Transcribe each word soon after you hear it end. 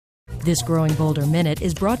This Growing Bolder Minute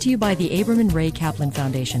is brought to you by the Abram and Ray Kaplan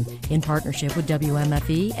Foundation in partnership with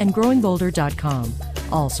WMFE and GrowingBolder.com,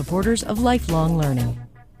 all supporters of lifelong learning.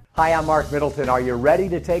 Hi, I'm Mark Middleton. Are you ready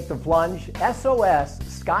to take the plunge? SOS,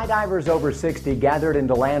 Skydivers over 60 gathered in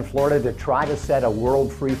DeLand, Florida to try to set a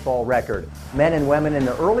world freefall record. Men and women in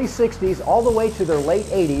the early 60s all the way to their late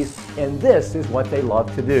 80s, and this is what they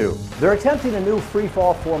love to do. They're attempting a new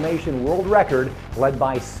freefall formation world record led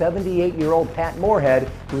by 78-year-old Pat Moorhead,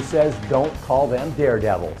 who says don't call them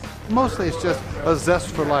daredevils. Mostly it's just a zest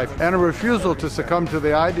for life and a refusal to succumb to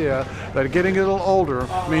the idea that getting a little older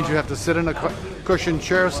means you have to sit in a cushioned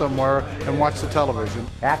chair somewhere and watch the television.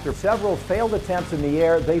 After several failed attempts in the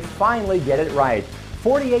air, they finally get it right.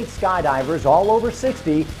 48 skydivers, all over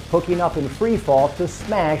 60, hooking up in free fall to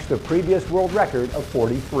smash the previous world record of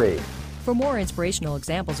 43. For more inspirational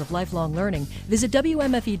examples of lifelong learning, visit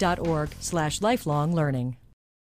WMFE.org/lifelonglearning.